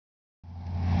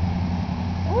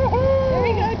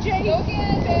Go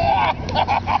get it.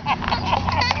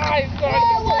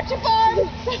 Watch your farm.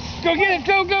 Go get it.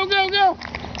 Go, go, go, go.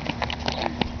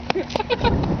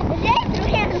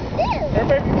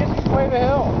 Everybody gets to play the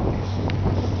hill.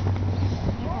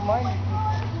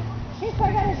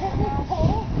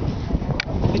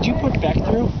 Did you put Beck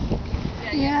through?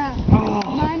 Yeah. Oh.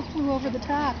 Mine flew over the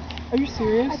top. Are you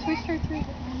serious? I pushed her through.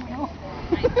 No.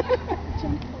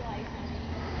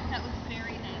 That was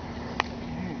very nice.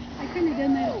 I couldn't have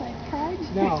done that if I tried.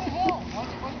 No.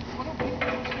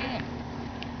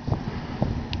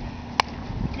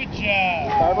 Good job.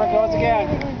 Barbara goes again.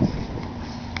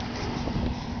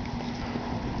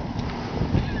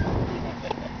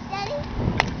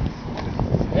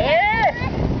 There!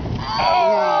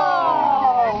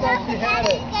 Oh! Thought you had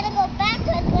it. Gotta go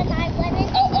backwards when I went in.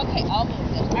 Oh, okay, I'll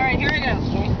move it. All right, here I go.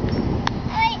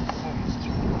 Wait.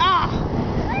 Ah!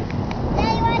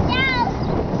 Daddy, watch out.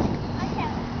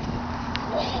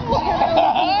 Oh!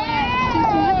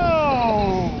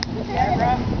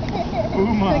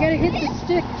 So I gotta hit the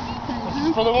stick.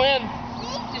 For the win.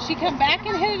 Did she come back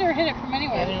and hit it or hit it from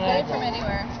anywhere? Anywhere. Hit it from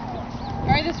anywhere. All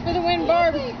right, this is for the win,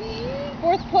 Barb.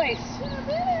 4th place.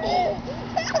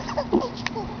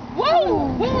 Whoa!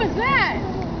 What was that?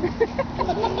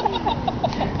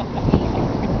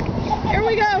 Here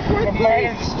we go, 4th A minor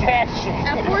place. distraction.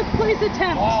 A 4th place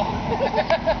attempt. Wow.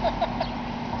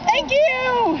 Thank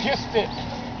you. Kissed it.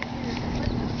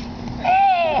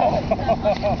 Oh!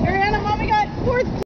 Ariana, Mommy got 4th place.